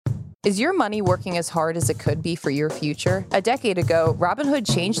Is your money working as hard as it could be for your future? A decade ago, Robinhood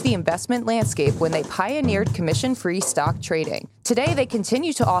changed the investment landscape when they pioneered commission-free stock trading. Today, they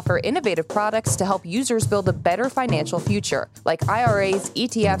continue to offer innovative products to help users build a better financial future, like IRAs,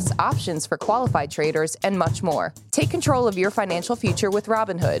 ETFs, options for qualified traders, and much more. Take control of your financial future with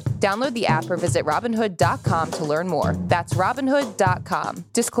Robinhood. Download the app or visit Robinhood.com to learn more. That's Robinhood.com.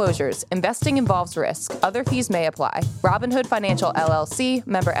 Disclosures. Investing involves risk. Other fees may apply. Robinhood Financial LLC,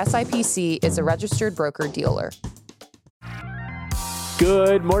 member SIPC, is a registered broker-dealer.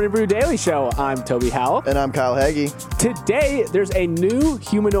 Good Morning Brew Daily Show. I'm Toby Howell. And I'm Kyle Hagee. Today, there's a new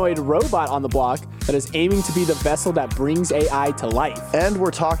humanoid robot on the block that is aiming to be the vessel that brings AI to life. And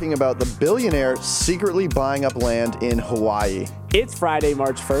we're talking about the billionaire secretly buying up land in Hawaii. It's Friday,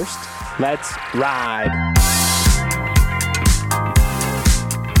 March 1st. Let's ride.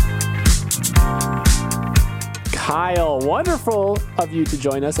 Kyle, wonderful of you to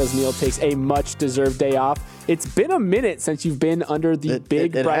join us as Neil takes a much-deserved day off. It's been a minute since you've been under the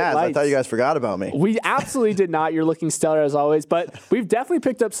big bright lights. I thought you guys forgot about me. We absolutely did not. You're looking stellar as always, but we've definitely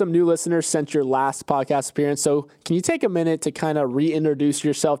picked up some new listeners since your last podcast appearance. So can you take a minute to kind of reintroduce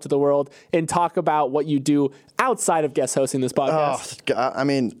yourself to the world and talk about what you do outside of guest hosting this podcast? I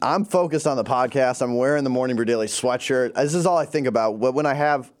mean, I'm focused on the podcast. I'm wearing the Morning Brew Daily sweatshirt. This is all I think about. When I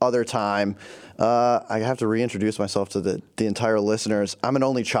have other time, I have to reintroduce myself to the entire listeners. I'm an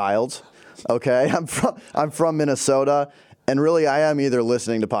only child. Okay, I'm from Minnesota, and really I am either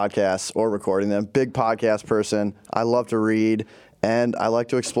listening to podcasts or recording them. Big podcast person. I love to read, and I like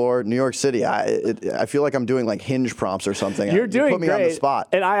to explore New York City. I feel like I'm doing like Hinge prompts or something. You're doing put me great. on the spot.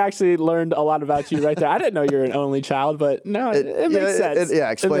 And I actually learned a lot about you right there. I didn't know you're an only child, but no, it makes sense. It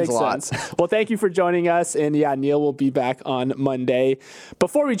explains a lot. Sense. Well, thank you for joining us. And yeah, Neil will be back on Monday.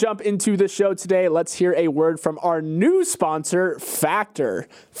 Before we jump into the show today, let's hear a word from our new sponsor, Factor.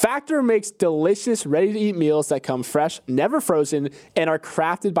 Factor makes delicious, ready-to-eat meals that come fresh, never frozen, and are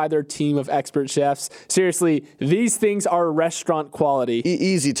crafted by their team of expert chefs. Seriously, these things are restaurant quality.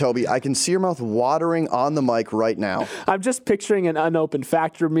 Easy, Toby. I can see your mouth watering on the mic right now. I'm just picturing an unopened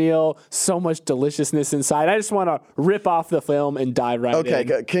Factor meal, so much deliciousness inside. I just want to rip off the film and dive right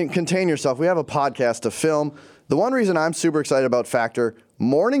in. Okay, contain yourself. We have a podcast to film. The one reason I'm super excited about Factor,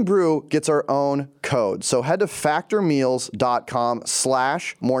 Morning Brew gets our own code. So head to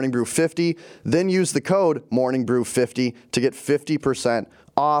factormeals.com/morningbrew50, then use the code morningbrew50 to get 50%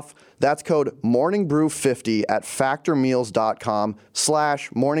 off. That's code morningbrew50 at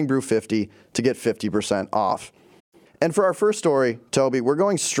factormeals.com/morningbrew50 to get 50% off. And for our first story, Toby, we're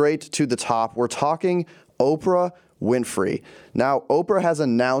going straight to the top. We're talking Oprah Winfrey. Now, Oprah has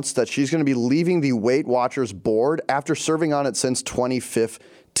announced that she's going to be leaving the WeightWatchers board after serving on it since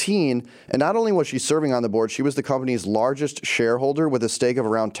 2015. And not only was she serving on the board, she was the company's largest shareholder with a stake of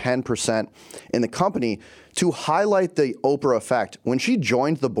around 10% in the company. To highlight the Oprah effect, when she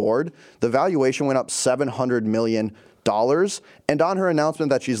joined the board, the valuation went up $700 million. And on her announcement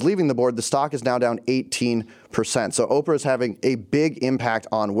that she's leaving the board, the stock is now down 18%. So Oprah is having a big impact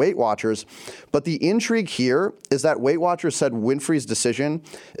on WeightWatchers. But the intrigue here is that WeightWatchers said Winfrey's decision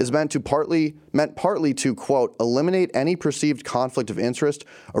is meant partly to, quote, eliminate any perceived conflict of interest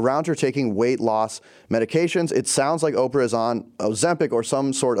around her taking weight loss medications. It sounds like Oprah is on Ozempic or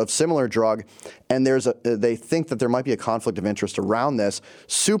some sort of similar drug, and they think that there might be a conflict of interest around this.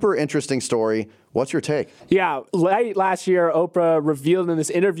 Super interesting story. What's your take? Yeah, late last year, Oprah revealed in this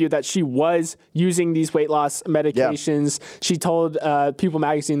interview that she was using these weight loss medications. Yeah. She told People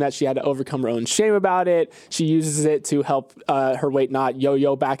magazine that she had to overcome her own shame about it. She uses it to help her weight not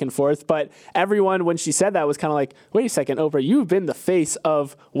yo-yo back and forth. But everyone, when she said that, was kind of like, wait a second, Oprah, you've been the face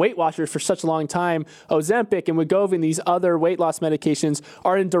of Weight Watchers for such a long time. Ozempic and Wegovy and these other weight loss medications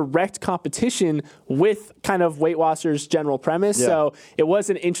are in direct competition with kind of Weight Watchers' general premise. Yeah. So it was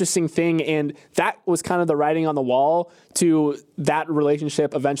an interesting thing, and that was kind of the writing on the wall to that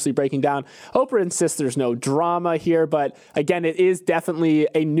relationship eventually breaking down. Oprah insists there's no drama here, but again, it is definitely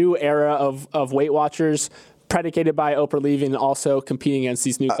a new era of Weight Watchers, predicated by Oprah leaving and also competing against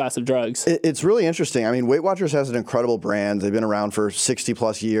these new class of drugs. It's really interesting. I mean, Weight Watchers has an incredible brand. They've been around for 60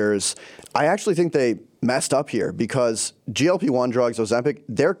 plus years. I actually think they messed up here because GLP-1 drugs, Ozempic,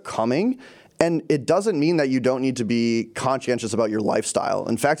 they're coming. And it doesn't mean that you don't need to be conscientious about your lifestyle.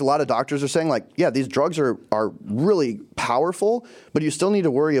 In fact, a lot of doctors are saying, like, yeah, these drugs are really powerful, but you still need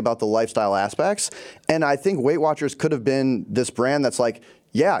to worry about the lifestyle aspects. And I think Weight Watchers could have been this brand that's like,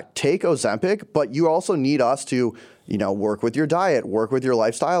 yeah, take Ozempic, but you also need us to, work with your diet, work with your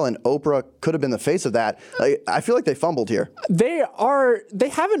lifestyle, and Oprah could have been the face of that. I feel like they fumbled here. They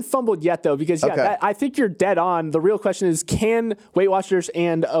haven't fumbled yet, though, because I think you're dead on. The real question is, can WeightWatchers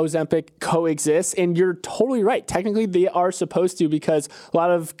and Ozempic coexist? And you're totally right. Technically, they are supposed to, because a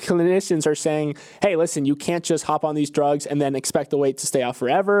lot of clinicians are saying, hey, listen, you can't just hop on these drugs and then expect the weight to stay off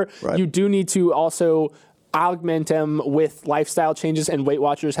forever. Right. You do need to also augment them with lifestyle changes, and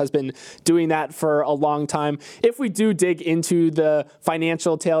WeightWatchers has been doing that for a long time. If we do dig into the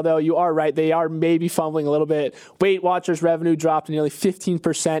financial tale, though, you are right. They are maybe fumbling a little bit. WeightWatchers revenue dropped nearly 15%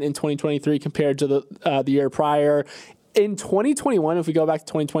 in 2023 compared to the year prior. In 2021, if we go back to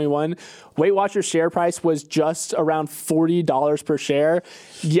 2021, WeightWatchers share price was just around $40 per share.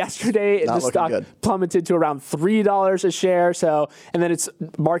 Yesterday, the stock plummeted to around $3 a share. So, and then its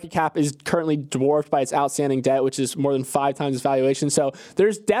market cap is currently dwarfed by its outstanding debt, which is more than 5 times its valuation. So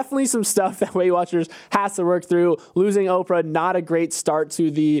there's definitely some stuff that WeightWatchers has to work through. Losing Oprah, not a great start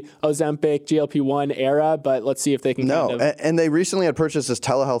to the Ozempic GLP-1 era, but let's see if they can and they recently had purchased this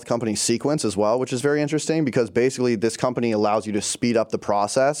telehealth company Sequence as well, which is very interesting because basically this company allows you to speed up the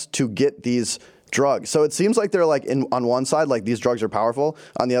process to get these drugs. So it seems like they're like on one side, like these drugs are powerful.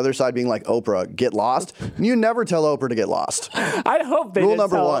 On the other side being like, Oprah, get lost. You never tell Oprah to get lost. I hope they didn't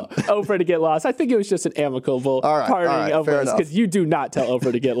tell Oprah to get lost. I think it was just an amicable parting of this, because you do not tell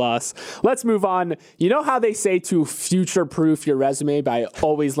Oprah to get lost. Let's move on. You know how they say to future-proof your resume by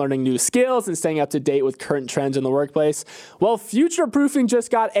always learning new skills and staying up to date with current trends in the workplace? Well, future-proofing just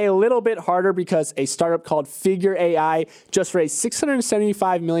got a little bit harder because a startup called Figure AI just raised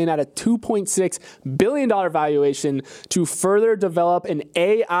 $675 million at a $2.6 billion valuation to further develop an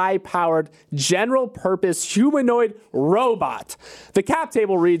AI-powered general-purpose humanoid robot. The cap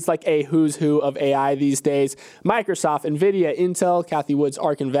table reads like a who's who of AI these days. Microsoft, NVIDIA, Intel, Cathie Wood's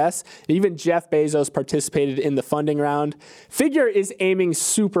ARK Invest, and even Jeff Bezos participated in the funding round. Figure is aiming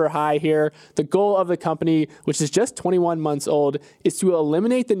super high here. The goal of the company, which is just 21 months old, is to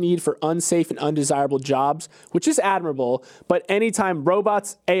eliminate the need for unsafe and undesirable jobs, which is admirable, but anytime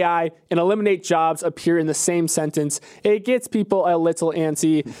robots, AI, and eliminate jobs appear in the same sentence, it gets people a little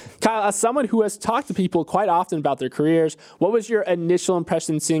antsy. Kyle, as someone who has talked to people quite often about their careers, what was your initial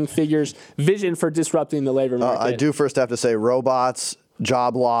impression seeing Figure's vision for disrupting the labor market? I do first have to say robots,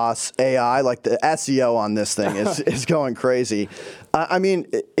 job loss, AI, like the SEO on this thing is going crazy. I mean,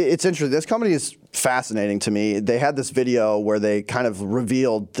 it's interesting. This company is fascinating to me. They had this video where they kind of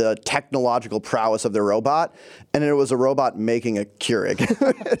revealed the technological prowess of their robot, and it was a robot making a Keurig.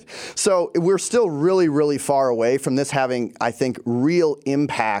 So we're still really, really far away from this having, I think, real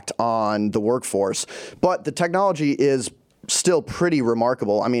impact on the workforce. But the technology is still pretty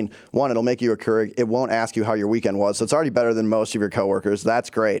remarkable. I mean, one, it'll make you a Keurig. It won't ask you how your weekend was. So it's already better than most of your coworkers. That's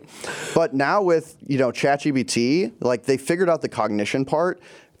great. But now with, ChatGPT, like they figured out the cognition part.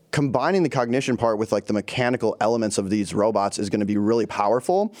 Combining the cognition part with like the mechanical elements of these robots is going to be really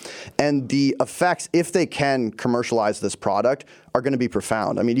powerful. And the effects, if they can commercialize this product, are going to be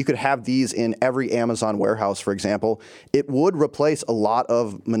profound. I mean, you could have these in every Amazon warehouse, for example. It would replace a lot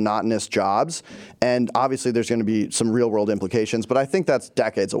of monotonous jobs. And obviously there's going to be some real world implications, but I think that's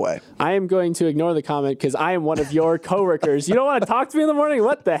decades away. I am going to ignore the comment because I am one of your coworkers. You don't want to talk to me in the morning?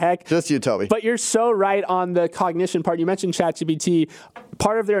 What the heck? Just you, Toby. But you're so right on the cognition part. You mentioned ChatGPT.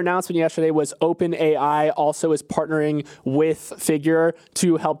 Part of their announcement yesterday was OpenAI also is partnering with Figure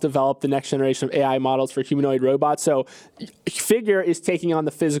to help develop the next generation of AI models for humanoid robots. So Figure is taking on the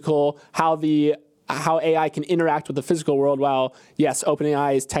physical, how AI can interact with the physical world, while, yes,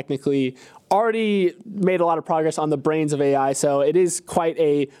 OpenAI is technically already made a lot of progress on the brains of AI. So it is quite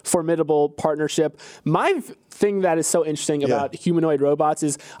a formidable partnership. My thing that is so interesting about humanoid robots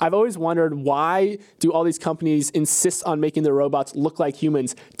is I've always wondered, why do all these companies insist on making their robots look like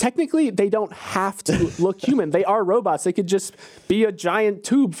humans? Technically, they don't have to look human. They are robots. They could just be a giant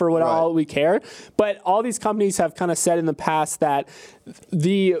tube for what all we care. But all these companies have kind of said in the past that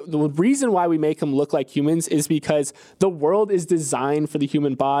the reason why we make them look like humans is because the world is designed for the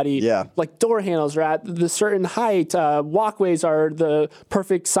human body. Yeah. Like door handles are at the certain height. Walkways are the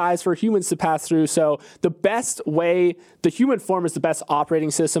perfect size for humans to pass through. So the best way, the human form is the best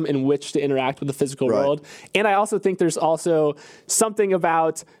operating system in which to interact with the physical world. And I also think there's also something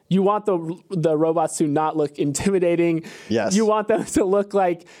about, you want the robots to not look intimidating. Yes. You want them to look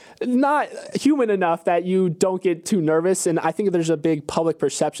like not human enough that you don't get too nervous. And I think there's a big public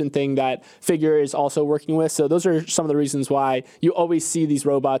perception thing that Figure is also working with. So those are some of the reasons why you always see these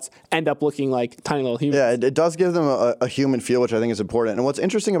robots end up looking looking like tiny little humans. Yeah, it does give them a human feel, which I think is important. And what's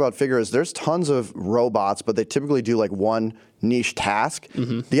interesting about Figure is there's tons of robots, but they typically do like one niche task.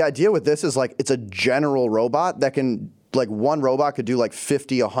 The idea with this is like it's a general robot that can, like one robot could do like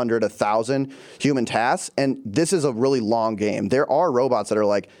 50, 100, 1,000 human tasks. And this is a really long game. There are robots that are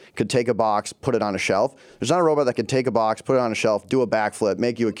like, could take a box, put it on a shelf. There's not a robot that could take a box, put it on a shelf, do a backflip,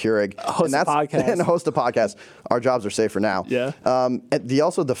 make you a Keurig. Host a podcast. And host a podcast. Our jobs are safe for now. Yeah. And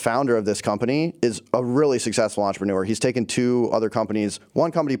also the founder of this company is a really successful entrepreneur. He's taken 2 other companies,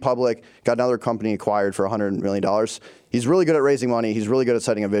 one company public, got another company acquired for $100 million. He's really good at raising money. He's really good at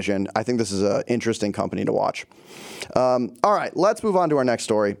setting a vision. I think this is an interesting company to watch. All right, let's move on to our next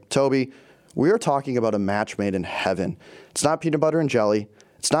story. Toby, we are talking about a match made in heaven. It's not peanut butter and jelly.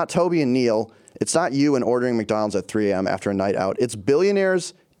 It's not Toby and Neil. It's not you and ordering McDonald's at 3 a.m. after a night out. It's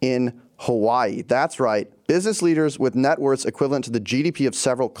billionaires in Hawaii. That's right. Business leaders with net worths equivalent to the GDP of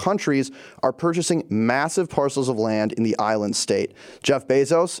several countries are purchasing massive parcels of land in the island state. Jeff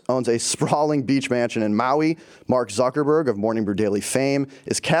Bezos owns a sprawling beach mansion in Maui. Mark Zuckerberg of Morning Brew Daily fame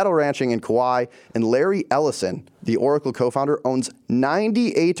is cattle ranching in Kauai. And Larry Ellison, the Oracle co-founder, owns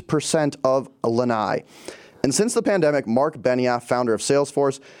 98% of Lanai. And since the pandemic, Mark Benioff, founder of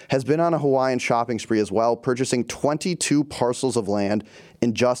Salesforce, has been on a Hawaiian shopping spree as well, purchasing 22 parcels of land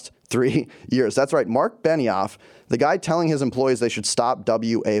in just 3 years. That's right, Mark Benioff, the guy telling his employees they should stop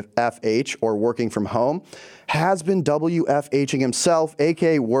WFH or working from home, has been WFHing himself,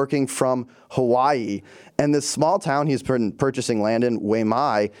 aka working from Hawaii. And this small town he's been purchasing land in,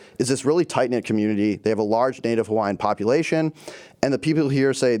 Waimai, is this really tight-knit community. They have a large native Hawaiian population, and the people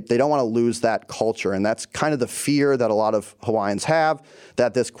here say they don't want to lose that culture. And that's kind of the fear that a lot of Hawaiians have,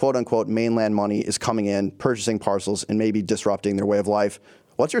 that this quote-unquote mainland money is coming in, purchasing parcels, and maybe disrupting their way of life.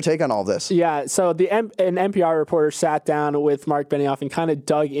 What's your take on all this? Yeah, so an NPR reporter sat down with Mark Benioff and kind of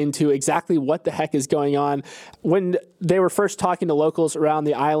dug into exactly what the heck is going on. When they were first talking to locals around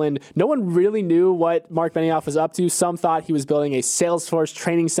the island, no one really knew what Mark Benioff was up to. Some thought he was building a Salesforce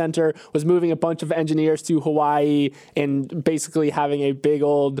training center, was moving a bunch of engineers to Hawaii, and basically having a big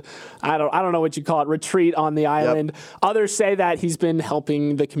old, I don't know what you call it, retreat on the island. Yep. Others say that he's been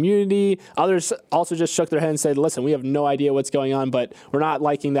helping the community. Others also just shook their head and said, listen, we have no idea what's going on, but we're not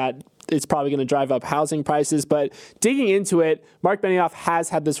liking that it's probably going to drive up housing prices. But digging into it, Mark Benioff has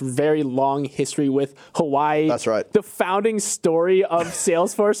had this very long history with Hawaii. That's right. The founding story of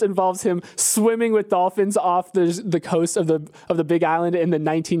Salesforce involves him swimming with dolphins off the coast of the Big Island in the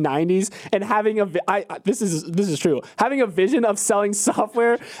 1990s, and having this is true, having a vision of selling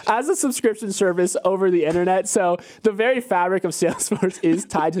software as a subscription service over the internet. So the very fabric of Salesforce is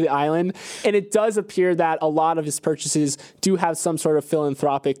tied to the island, and it does appear that a lot of his purchases do have some sort of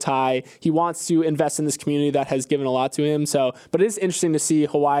philanthropic tie. He wants to invest in this community that has given a lot to him. So, but it is interesting to see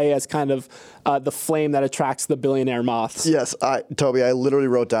Hawaii as kind of the flame that attracts the billionaire moths. Yes, Toby, I literally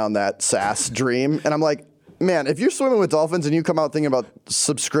wrote down that SaaS dream, and I'm like, man, if you're swimming with dolphins and you come out thinking about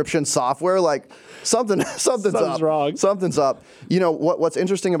subscription software, like something's up. Wrong. Something's up. You know, what's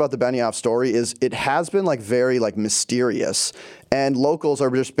interesting about the Benioff story is it has been like very like mysterious. And locals are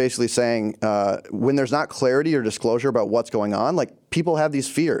just basically saying when there's not clarity or disclosure about what's going on, like people have these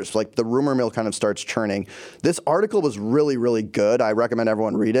fears, like the rumor mill kind of starts churning. This article was really, really good. I recommend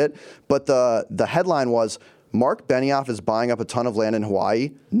everyone read it. But the headline was, Mark Benioff is buying up a ton of land in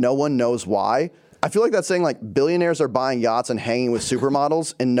Hawaii. No one knows why. I feel like that's saying like billionaires are buying yachts and hanging with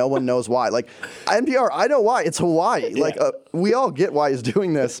supermodels and no one knows why. Like NPR, I know why. It's Hawaii. Yeah. Like we all get why he's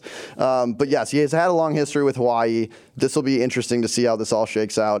doing this. But yes, he has had a long history with Hawaii. This will be interesting to see how this all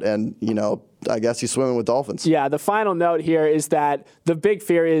shakes out. And, you know, I guess he's swimming with dolphins. Yeah, the final note here is that the big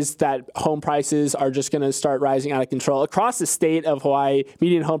fear is that home prices are just going to start rising out of control. Across the state of Hawaii,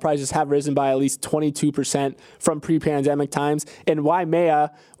 median home prices have risen by at least 22% from pre-pandemic times. In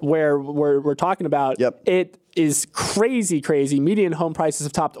Waimea, where we're talking about, yep. It is crazy. Median home prices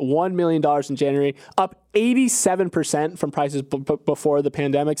have topped $1 million in January, up 87% from prices before the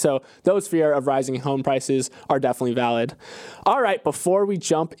pandemic. So those fear of rising home prices are definitely valid. All right, before we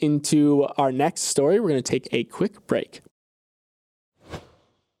jump into our next story, we're going to take a quick break.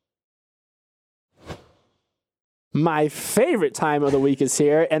 My favorite time of the week is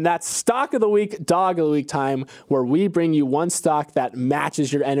here, and that's Stock of the Week, Dog of the Week time, where we bring you one stock that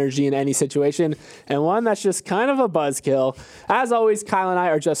matches your energy in any situation, and one that's just kind of a buzzkill. As always, Kyle and I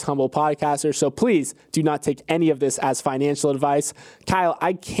are just humble podcasters, so please do not take any of this as financial advice. Kyle,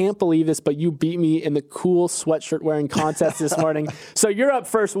 I can't believe this, but you beat me in the cool sweatshirt wearing contest this morning. So you're up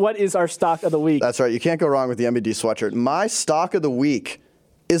first. What is our Stock of the Week? That's right. You can't go wrong with the MBD sweatshirt. My Stock of the Week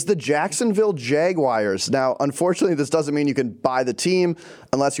is the Jacksonville Jaguars. Now, unfortunately, this doesn't mean you can buy the team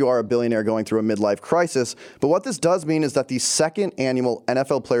unless you are a billionaire going through a midlife crisis. But what this does mean is that the second annual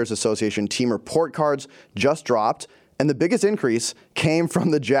NFL Players Association team report cards just dropped. And the biggest increase came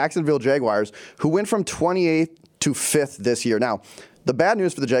from the Jacksonville Jaguars, who went from 28th to 5th this year. Now, the bad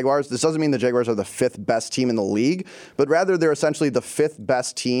news for the Jaguars, this doesn't mean the Jaguars are the 5th best team in the league, but rather they're essentially the 5th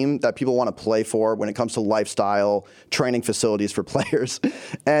best team that people want to play for when it comes to lifestyle, training facilities for players.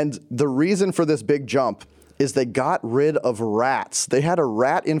 And the reason for this big jump is they got rid of rats. They had a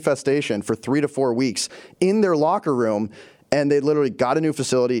rat infestation for 3 to 4 weeks in their locker room, and they literally got a new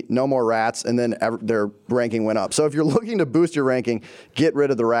facility, no more rats, and then their ranking went up. So if you're looking to boost your ranking, get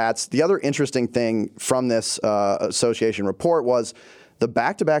rid of the rats. The other interesting thing from this association report was the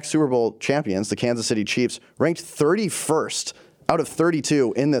back-to-back Super Bowl champions, the Kansas City Chiefs, ranked 31st out of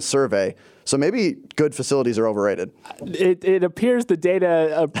 32 in this survey. So maybe good facilities are overrated. It appears the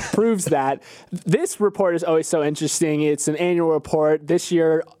data proves that. This report is always so interesting. It's an annual report. This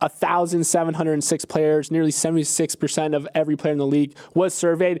year, 1,706 players, nearly 76% of every player in the league was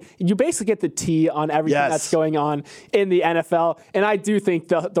surveyed. You basically get the tea on everything that's going on in the NFL. And I do think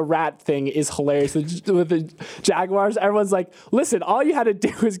the rat thing is hilarious. With the Jaguars, everyone's like, listen, all you had to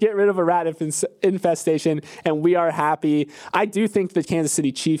do is get rid of a rat infestation, and we are happy. I do think the Kansas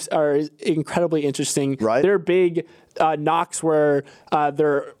City Chiefs are incredibly interesting. Right. Their big knocks were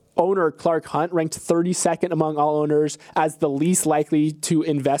their owner, Clark Hunt, ranked 32nd among all owners as the least likely to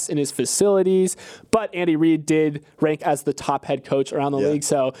invest in his facilities. But Andy Reid did rank as the top head coach around the league.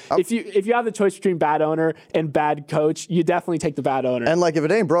 So if you have the choice between bad owner and bad coach, you definitely take the bad owner. And like, if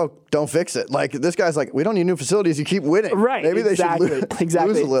it ain't broke, don't fix it. Like, this guy's like, we don't need new facilities. You keep winning. Right. Maybe they should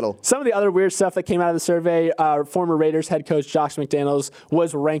lose a little. Some of the other weird stuff that came out of the survey, former Raiders head coach Josh McDaniels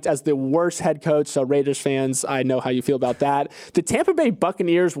was ranked as the worst head coach. So Raiders fans, I know how you feel about that. The Tampa Bay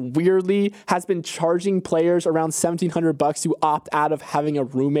Buccaneers weirdly has been charging players around $1,700 to opt out of having a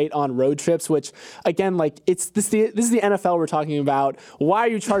roommate on road trips, which again, like, this is the NFL we're talking about. Why are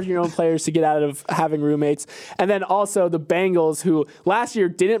you charging your own players to get out of having roommates? And then also the Bengals, who last year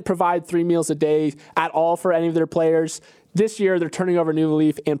didn't provide 3 meals a day at all for any of their players. This year, they're turning over a new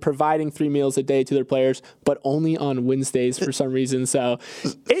leaf and providing 3 meals a day to their players, but only on Wednesdays for some reason. So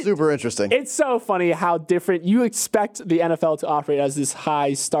super interesting. It's so funny how different you expect the NFL to operate as this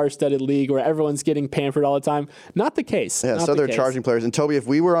high star-studded league where everyone's getting pampered all the time. Not the case. Yeah, so they're charging players. And Toby, if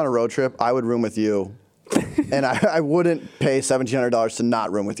we were on a road trip, I would room with you. And I wouldn't pay $1,700 to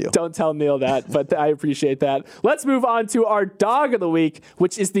not room with you. Don't tell Neil that, but I appreciate that. Let's move on to our dog of the week,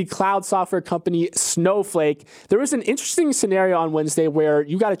 which is the cloud software company Snowflake. There was an interesting scenario on Wednesday where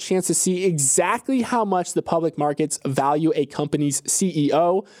you got a chance to see exactly how much the public markets value a company's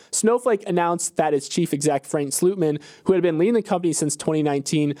CEO. Snowflake announced that its chief exec, Frank Slootman, who had been leading the company since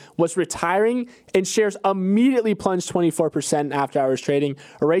 2019, was retiring, and shares immediately plunged 24% in after-hours trading,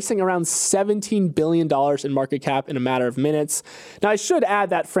 erasing around $17 billion in market cap in a matter of minutes. Now, I should add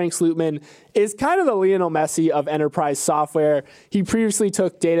that Frank Slootman is kind of the Lionel Messi of enterprise software. He previously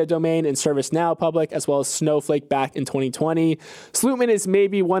took Data Domain and ServiceNow public, as well as Snowflake back in 2020. Slootman is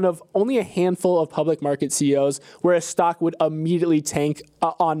maybe one of only a handful of public market CEOs where a stock would immediately tank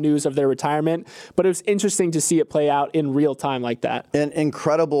on news of their retirement, but it was interesting to see it play out in real time like that. And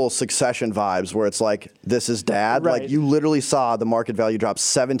incredible Succession vibes where it's like, this is dad. Right. Like, you literally saw the market value drop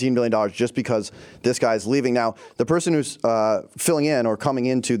 $17 billion just because this guy's leaving. Now, the person who's filling in or coming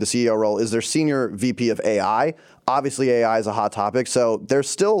into the CEO role is their senior VP of AI. Obviously, AI is a hot topic, so there's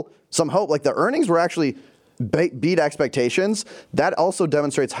still some hope. Like, the earnings were actually beat expectations. That also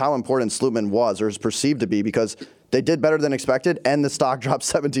demonstrates how important Slootman was or is perceived to be, because they did better than expected, and the stock dropped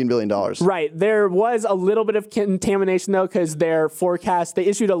 $17 billion. Right. There was a little bit of contamination, though, because their forecast, they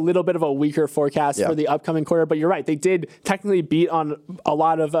issued a little bit of a weaker forecast for the upcoming quarter. But you're right. They did technically beat on a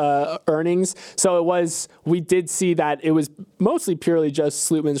lot of earnings. So we did see that it was mostly purely just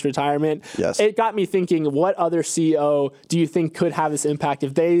Slootman's retirement. Yes. It got me thinking, what other CEO do you think could have this impact?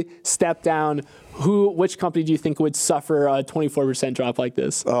 If they step down, which company do you think would suffer a 24% drop like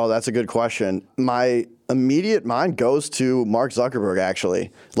this? Oh, that's a good question. My immediate mind goes to Mark Zuckerberg,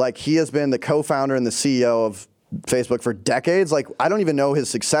 actually. Like, he has been the co-founder and the CEO of Facebook for decades. Like, I don't even know his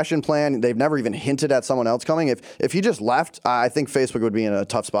succession plan. They've never even hinted at someone else coming. If he just left, I think Facebook would be in a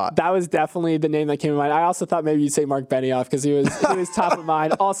tough spot. That was definitely the name that came to mind. I also thought maybe you'd say Mark Benioff because he was top of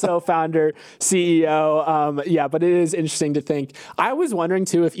mind. Also founder, CEO. But it is interesting to think. I was wondering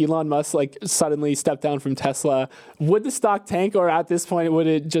too, if Elon Musk suddenly stepped down from Tesla, would the stock tank, or at this point would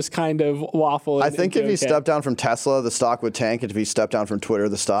it just kind of waffle? I think if he stepped down from Tesla, the stock would tank, and if he stepped down from Twitter,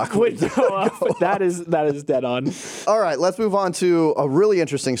 the stock would go up. That is dead on. one. All right, let's move on to a really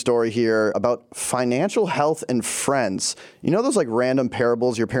interesting story here about financial health and friends. You know those like random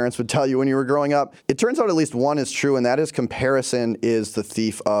parables your parents would tell you when you were growing up? It turns out at least one is true, and that is comparison is the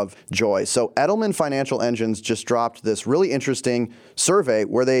thief of joy. So Edelman Financial Engines just dropped this really interesting survey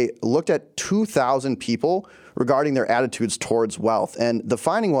where they looked at 2,000 people regarding their attitudes towards wealth. And the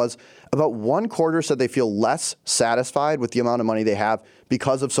finding was about 1/4 said they feel less satisfied with the amount of money they have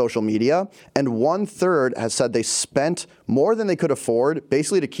because of social media. And 1/3 has said they spent more than they could afford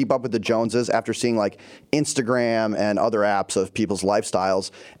basically to keep up with the Joneses after seeing like Instagram and other apps of people's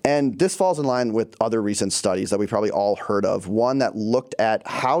lifestyles. And this falls in line with other recent studies that we probably all heard of. One that looked at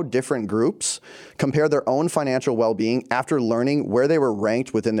how different groups compare their own financial well-being after learning where they were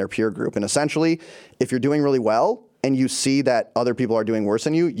ranked within their peer group. And essentially, if you're doing really well, and you see that other people are doing worse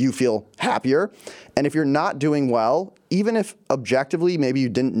than you, you feel happier. And if you're not doing well, even if objectively maybe you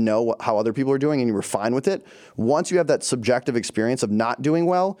didn't know how other people are doing and you were fine with it, once you have that subjective experience of not doing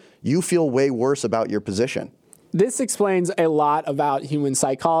well, you feel way worse about your position. This explains a lot about human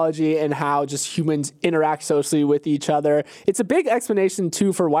psychology and how just humans interact socially with each other. It's a big explanation,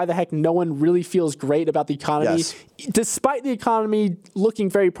 too, for why the heck no one really feels great about the economy. Yes. Despite the economy looking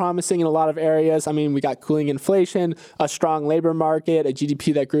very promising in a lot of areas. I mean, we got cooling inflation, a strong labor market, a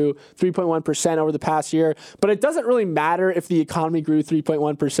GDP that grew 3.1% over the past year. But it doesn't really matter if the economy grew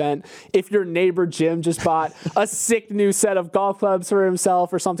 3.1% if your neighbor Jim just bought a sick new set of golf clubs for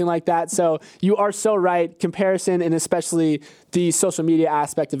himself or something like that. So you are so right. Comparison, and especially the social media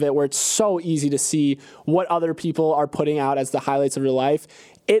aspect of it, where it's so easy to see what other people are putting out as the highlights of your life,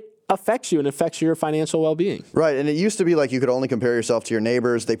 it affects you and affects your financial well-being. Right, and it used to be like you could only compare yourself to your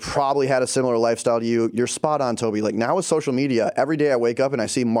neighbors. They probably had a similar lifestyle to you. You're spot on, Toby. Like now with social media, every day I wake up and I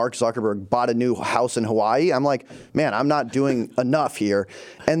see Mark Zuckerberg bought a new house in Hawaii. I'm like, man, I'm not doing enough here.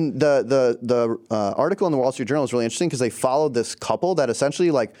 And the article in the Wall Street Journal is really interesting because they followed this couple that essentially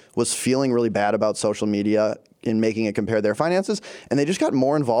like was feeling really bad about social media in making it compare their finances, and they just got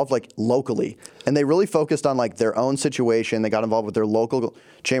more involved like locally, and they really focused on like their own situation. They got involved with their local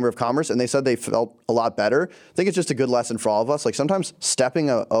chamber of commerce, and they said they felt a lot better. I think it's just a good lesson for all of us. Like sometimes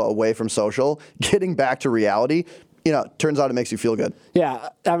stepping away from social, getting back to reality, you know, turns out it makes you feel good. Yeah,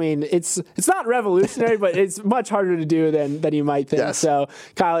 I mean, it's not revolutionary, but it's much harder to do than you might think. Yes. So,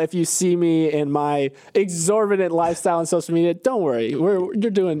 Kyle, if you see me in my exorbitant lifestyle on social media, don't worry. You're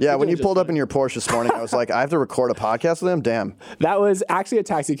doing. Yeah, you're when doing you pulled up in your Porsche this morning, I was like, I have to record a podcast with him? Damn. That was actually a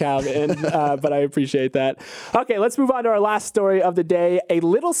taxi cab, but I appreciate that. Okay, let's move on to our last story of the day. A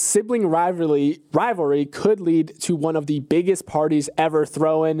little sibling rivalry could lead to one of the biggest parties ever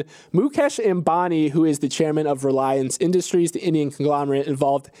thrown. Mukesh Ambani, who is the chairman of Reliance Industries, the Indian conglomerate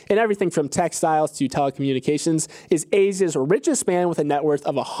involved in everything from textiles to telecommunications, is Asia's richest man with a net worth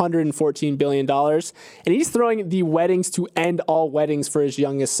of $114 billion. And he's throwing the weddings to end all weddings for his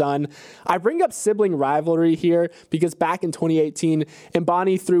youngest son. I bring up sibling rivalry here because back in 2018,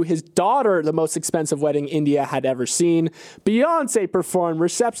 Ambani threw his daughter the most expensive wedding India had ever seen. Beyonce performed,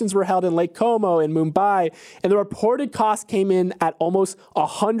 receptions were held in Lake Como in Mumbai, and the reported cost came in at almost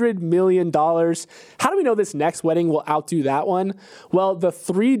 $100 million. How do we know this next wedding will outdo that one? Well, the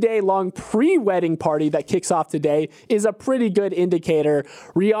 3-day-long pre-wedding party that kicks off today is a pretty good indicator.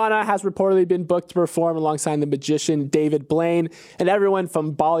 Rihanna has reportedly been booked to perform alongside the magician David Blaine, and everyone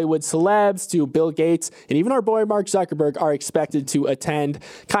from Bollywood celebs to Bill Gates and even our boy Mark Zuckerberg are expected to attend.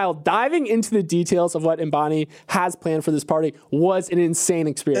 Kyle, diving into the details of what Ambani has planned for this party was an insane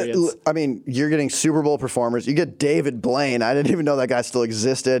experience. I mean, you're getting Super Bowl performers. You get David Blaine. I didn't even know that guy still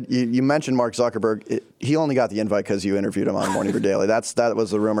existed. You mentioned Mark Zuckerberg. He only got the invite because you interviewed him on Morning Brew Daily. That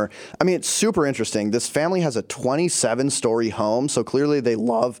was the rumor. I mean, it's super interesting. This family has a 27-story home, so clearly they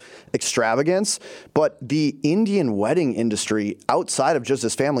love extravagance. But the Indian wedding industry outside of just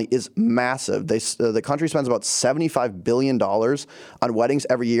this family is massive. The country spends about $75 billion on weddings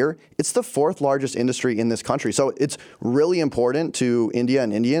every year. It's the 4th largest industry in this country. So it's really important to India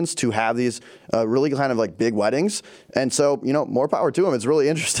and Indians to have these really kind of like big weddings. And so, you know, more power to them. It's really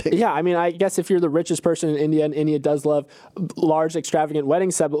interesting. Yeah, I mean, I guess if you're the richest person in India, and India does love large, extravagant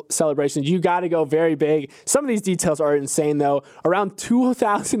wedding celebrations, you got to go very big. Some of these details are insane, though. Around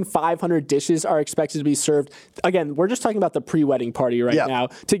 2,500 dishes are expected to be served. Again, we're just talking about the pre-wedding party right now.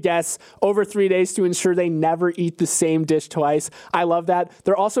 To guests over 3 days to ensure they never eat the same dish twice. I love that.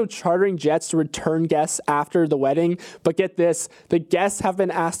 They're also chartering jets to return guests after the wedding. But get this, the guests have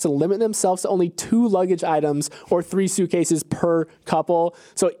been asked to limit themselves to only 2 luggage items or 3 suitcases per couple.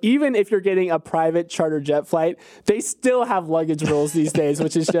 So even if you're getting a private charter jet flight, right? They still have luggage rules these days,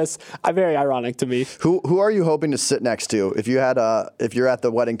 which is just very ironic to me. Who are you hoping to sit next to if you're at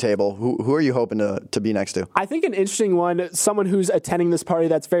the wedding table? Who are you hoping to be next to? I think an interesting one, someone who's attending this party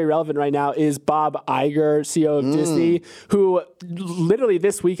that's very relevant right now, is Bob Iger, CEO of Disney, who literally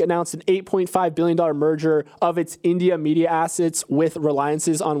this week announced an $8.5 billion merger of its India media assets with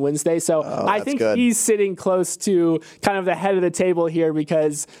Reliance's on Wednesday. So I think he's sitting close to kind of the head of the table here,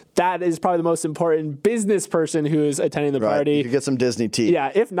 because that is probably the most important business person who is attending the party. You could get some Disney tea.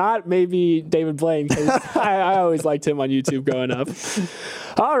 Yeah, if not, maybe David Blaine, because I always liked him on YouTube growing up.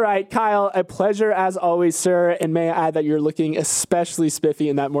 All right, Kyle, a pleasure as always, sir. And may I add that you're looking especially spiffy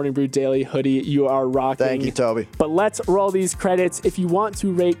in that Morning Brew Daily hoodie. You are rocking. Thank you, Toby. But let's roll these credits. If you want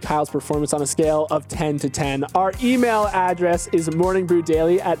to rate Kyle's performance on a scale of 10 to 10, our email address is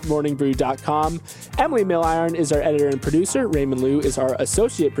morningbrew@morningbrew.com. Emily Milliron is our editor and producer. Raymond Liu is our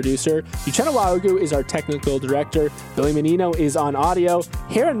associate producer. Uchenna Waogu is our technical director. Billy Menino is on audio.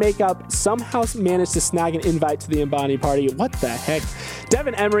 Hair and makeup somehow managed to snag an invite to the Ambani party. What the heck?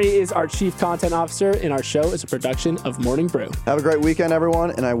 Devin Emery is our chief content officer, and our show is a production of Morning Brew. Have a great weekend,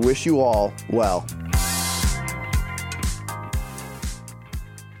 everyone, and I wish you all well.